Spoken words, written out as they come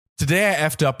Today I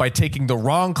effed up by taking the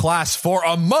wrong class for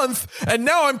a month, and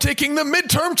now I'm taking the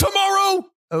midterm tomorrow.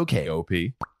 Okay, OP.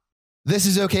 This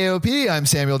is OKOP. I'm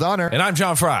Samuel Donner. And I'm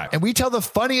John Fry. And we tell the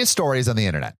funniest stories on the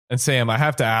internet. And Sam, I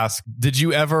have to ask, did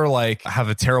you ever have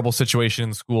a terrible situation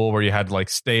in school where you had to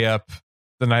stay up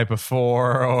the night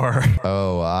before or?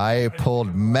 Oh, I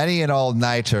pulled many an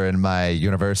all-nighter in my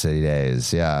university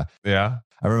days. Yeah. Yeah.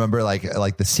 I remember like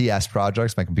the CS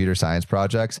projects, my computer science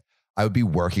projects, I would be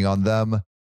working on them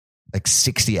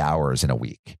 60 hours in a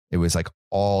week. It was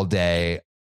all day,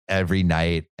 every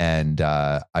night. And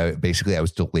I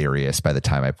was delirious by the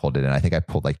time I pulled it in. I think I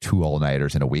pulled 2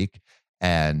 all-nighters in a week.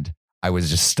 And I was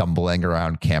just stumbling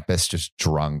around campus, just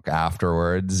drunk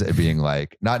afterwards, being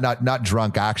not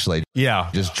drunk actually. Yeah.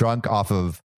 Just drunk off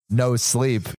of no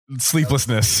sleep.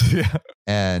 Sleeplessness. Yeah.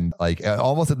 And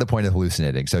almost at the point of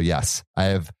hallucinating. So yes, I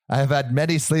have had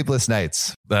many sleepless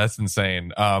nights. That's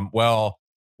insane. Well,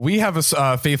 we have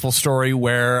a faithful story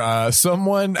where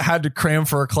someone had to cram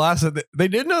for a class that they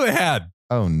didn't know they had.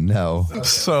 Oh, no.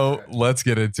 So let's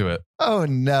get into it. Oh,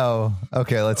 no.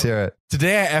 Okay, let's hear it.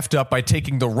 Today I effed up by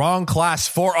taking the wrong class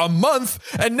for a month,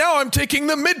 and now I'm taking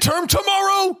the midterm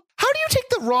tomorrow. How do you take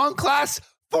the wrong class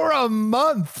for a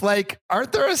month?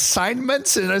 Aren't there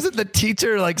assignments? And isn't the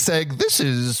teacher saying, this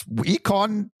is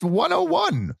Econ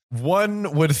 101?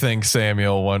 One would think,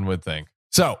 Samuel, one would think.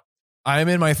 So I'm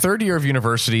in my third year of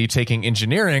university taking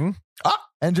engineering.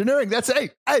 Engineering.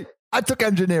 Hey, I took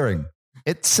engineering.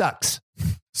 It sucks.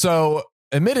 So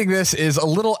admitting this is a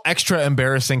little extra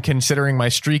embarrassing considering my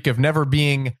streak of never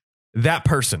being that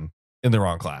person in the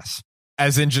wrong class.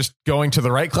 As in just going to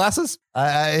the right classes?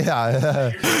 Is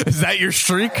that your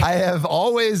streak? I have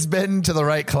always been to the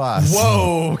right class.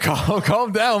 Whoa,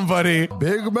 calm down, buddy.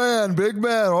 Big man.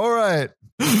 All right.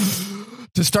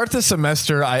 To start the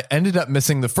semester, I ended up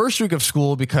missing the first week of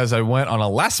school because I went on a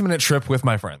last-minute trip with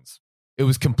my friends. It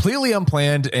was completely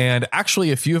unplanned, and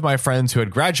actually a few of my friends who had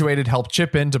graduated helped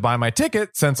chip in to buy my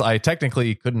ticket since I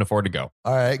technically couldn't afford to go.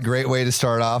 All right, great way to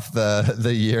start off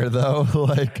the year, though,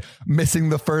 missing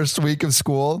the first week of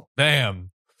school.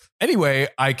 Damn. Anyway,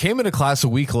 I came into class a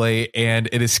week late, and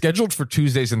it is scheduled for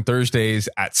Tuesdays and Thursdays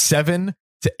at 7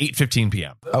 to 8:15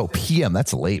 p.m. Oh, p.m.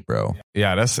 That's late, bro.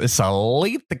 Yeah, it's a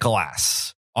late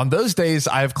class. On those days,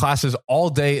 I have classes all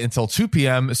day until 2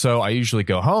 p.m., so I usually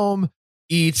go home,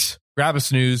 eat, grab a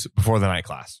snooze before the night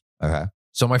class. Okay.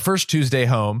 So my first Tuesday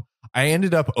home, I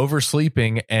ended up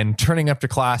oversleeping and turning up to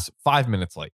class 5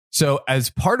 minutes late. So as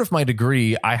part of my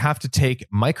degree, I have to take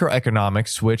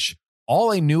microeconomics, which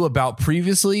all I knew about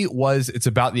previously was it's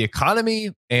about the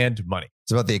economy and money.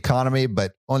 It's about the economy,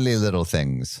 but only little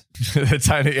things.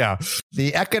 Yeah.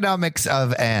 The economics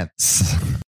of ants.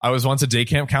 I was once a day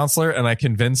camp counselor, and I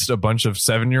convinced a bunch of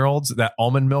 7-year-olds that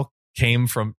almond milk came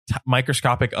from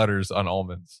microscopic udders on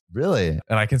almonds. Really?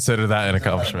 And I consider that an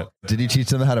accomplishment. Did you teach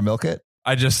them how to milk it?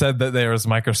 I just said that there was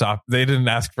Microsoft. They didn't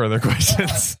ask further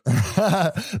questions.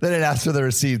 They didn't ask for the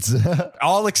receipts.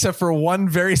 All except for one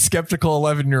very skeptical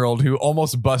 11-year-old who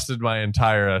almost busted my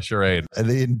entire charade.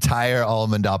 The entire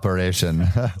almond operation.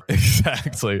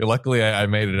 Exactly. Luckily, I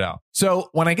made it out. So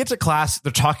when I get to class,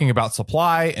 they're talking about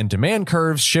supply and demand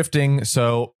curves shifting.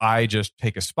 So I just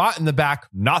take a spot in the back,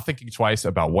 not thinking twice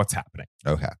about what's happening.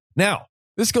 Okay. Now,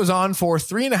 this goes on for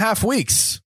 3.5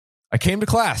 weeks. I came to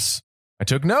class. I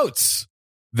took notes.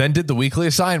 Then did the weekly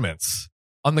assignments.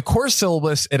 On the course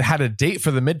syllabus, it had a date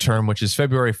for the midterm, which is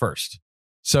February 1st.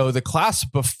 So the class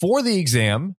before the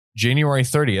exam, January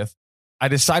 30th, I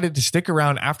decided to stick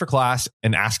around after class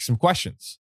and ask some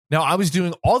questions. Now, I was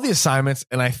doing all the assignments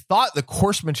and I thought the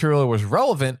course material was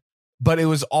relevant, but it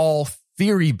was all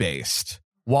theory-based,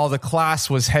 while the class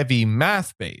was heavy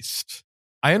math-based.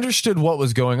 I understood what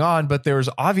was going on, but there was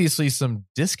obviously some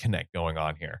disconnect going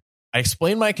on here. I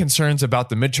explained my concerns about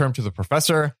the midterm to the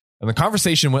professor, and the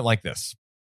conversation went like this.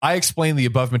 I explained the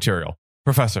above material.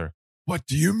 Professor, what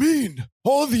do you mean?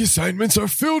 All the assignments are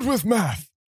filled with math.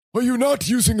 Are you not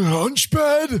using a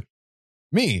Launchpad?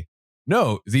 Me,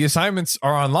 no, the assignments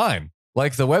are online,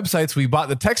 like the websites we bought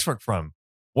the textbook from.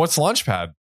 What's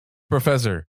Launchpad?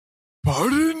 Professor,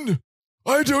 pardon?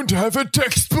 I don't have a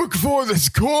textbook for this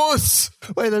course.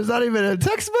 Wait, there's not even a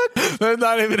textbook? There's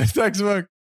not even a textbook.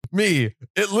 Me,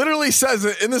 it literally says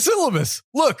it in the syllabus.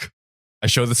 Look, I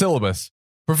show the syllabus.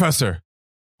 Professor,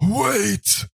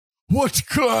 wait, what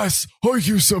class are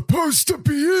you supposed to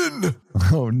be in?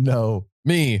 Oh, no.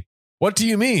 Me, what do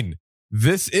you mean?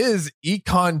 This is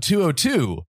Econ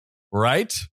 202,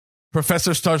 right?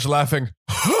 Professor starts laughing.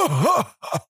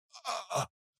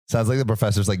 Sounds like the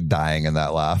professor's dying in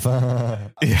that laugh.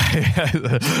 Yeah,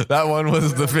 that one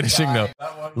was the finishing note.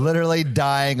 Literally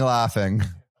dying laughing.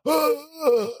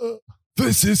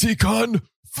 This is Econ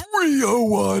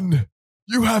 301.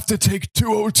 You have to take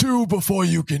 202 before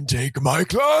you can take my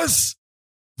class.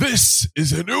 This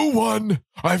is a new one.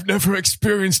 I've never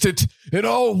experienced it in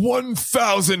all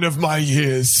 1,000 of my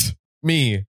years.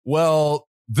 Me, well,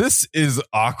 this is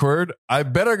awkward. I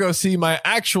better go see my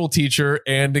actual teacher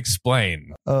and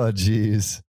explain. Oh,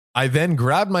 geez. I then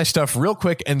grabbed my stuff real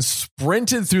quick and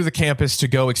sprinted through the campus to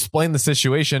go explain the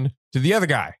situation to the other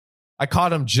guy. I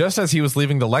caught him just as he was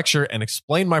leaving the lecture and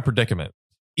explained my predicament.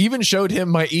 Even showed him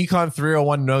my Econ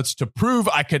 301 notes to prove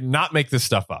I could not make this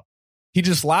stuff up. He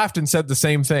just laughed and said the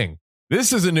same thing.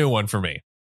 This is a new one for me.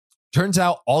 Turns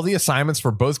out all the assignments for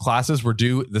both classes were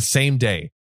due the same day.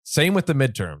 Same with the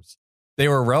midterms. They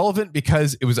were relevant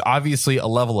because it was obviously a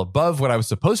level above what I was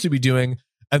supposed to be doing,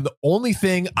 and the only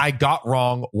thing I got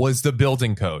wrong was the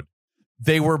building code.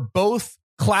 They were both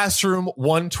classroom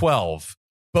 112,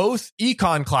 both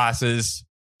econ classes,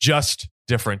 just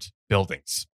different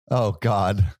buildings. Oh,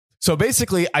 God. So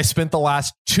basically, I spent the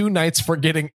last 2 nights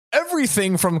forgetting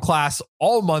everything from class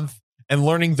all month and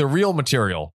learning the real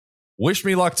material. Wish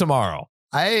me luck tomorrow.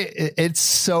 It's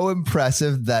so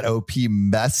impressive that OP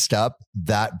messed up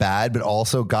that bad, but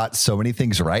also got so many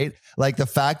things right. Like the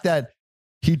fact that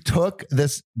he took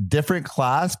this different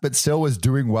class, but still was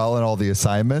doing well in all the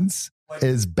assignments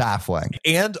is baffling.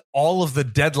 And all of the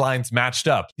deadlines matched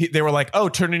up. They were like, oh,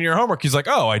 turn in your homework. He's like,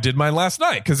 oh, I did mine last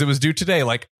night because it was due today.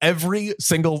 Like every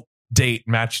single date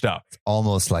matched up.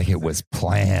 Almost like it was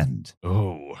planned.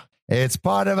 Oh, it's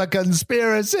part of a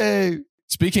conspiracy.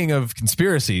 Speaking of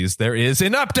conspiracies, there is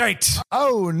an update.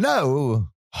 Oh, no.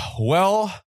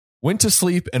 Well, went to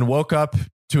sleep and woke up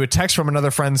to a text from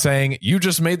another friend saying, you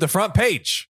just made the front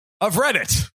page of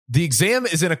Reddit. The exam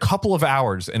is in a couple of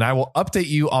hours and I will update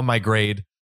you on my grade.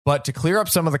 But to clear up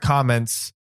some of the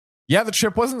comments, yeah, the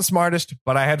trip wasn't the smartest,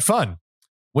 but I had fun.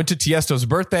 Went to Tiesto's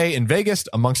birthday in Vegas,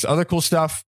 amongst other cool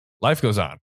stuff. Life goes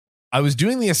on. I was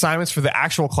doing the assignments for the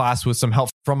actual class with some help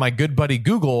from my good buddy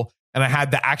Google, and I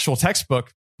had the actual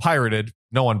textbook pirated.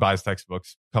 No one buys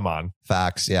textbooks. Come on.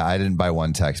 Facts. Yeah, I didn't buy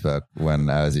one textbook when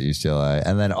I was at UCLA.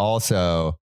 And then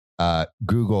also,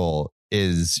 Google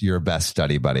is your best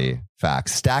study buddy.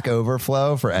 Facts. Stack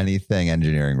Overflow for anything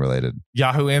engineering related.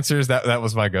 Yahoo Answers, that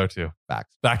was my go-to.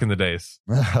 Facts. Back in the days.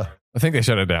 I think they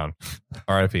shut it down.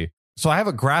 RIP. So I have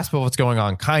a grasp of what's going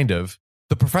on, kind of.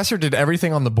 The professor did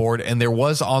everything on the board and there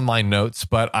was online notes,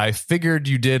 but I figured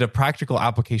you did a practical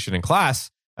application in class,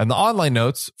 and the online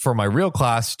notes for my real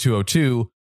class 202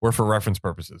 were for reference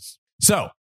purposes. So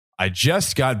I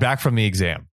just got back from the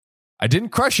exam. I didn't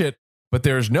crush it, but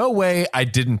there's no way I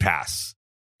didn't pass.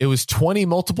 It was 20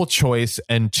 multiple choice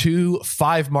and 2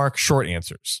 5-mark short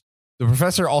answers. The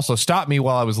professor also stopped me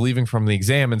while I was leaving from the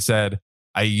exam and said,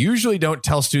 I usually don't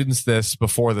tell students this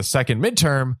before the second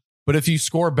midterm, but if you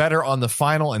score better on the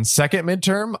final and second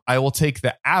midterm, I will take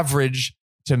the average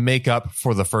to make up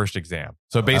for the first exam.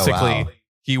 So basically,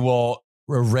 he will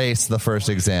erase the first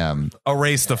exam.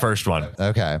 Erase the first one.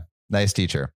 Okay. Nice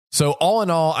teacher. So all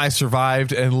in all, I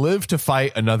survived and lived to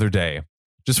fight another day.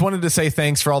 Just wanted to say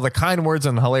thanks for all the kind words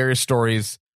and hilarious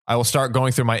stories. I will start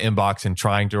going through my inbox and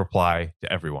trying to reply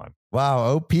to everyone.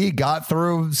 Wow. OP got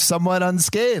through somewhat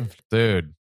unscathed.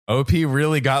 Dude, OP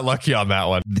really got lucky on that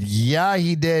one. Yeah,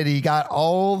 he did. He got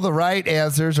all the right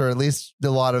answers, or at least a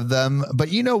lot of them.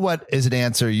 But you know what is an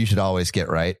answer you should always get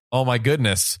right? Oh my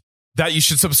goodness. That you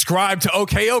should subscribe to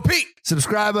OKOP.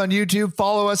 Subscribe on YouTube,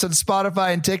 follow us on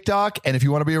Spotify and TikTok. And if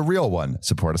you want to be a real one,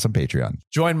 support us on Patreon.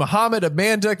 Join Muhammad,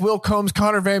 Amanda, Will Combs,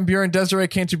 Connor Van Buren, Desiree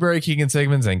Canterbury, Keegan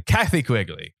Sigmans, and Kathy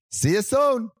Quigley. See you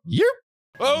soon. Yep.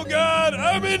 Oh God,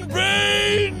 I'm in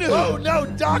pain! Oh no,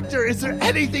 doctor, is there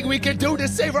anything we can do to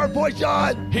save our boy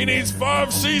John? He needs 5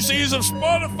 cc's of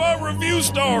Spotify review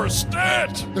stars,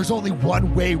 stat! There's only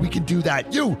one way we can do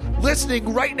that. You,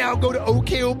 listening right now, go to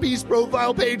OKOP's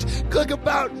profile page, click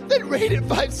about, then rate it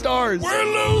 5 stars. We're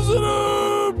losing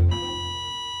him!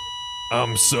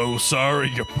 I'm so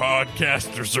sorry your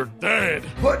podcasters are dead.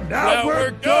 But now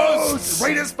we're ghosts!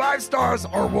 Rate us 5 stars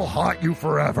or we'll haunt you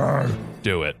forever.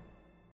 Do it.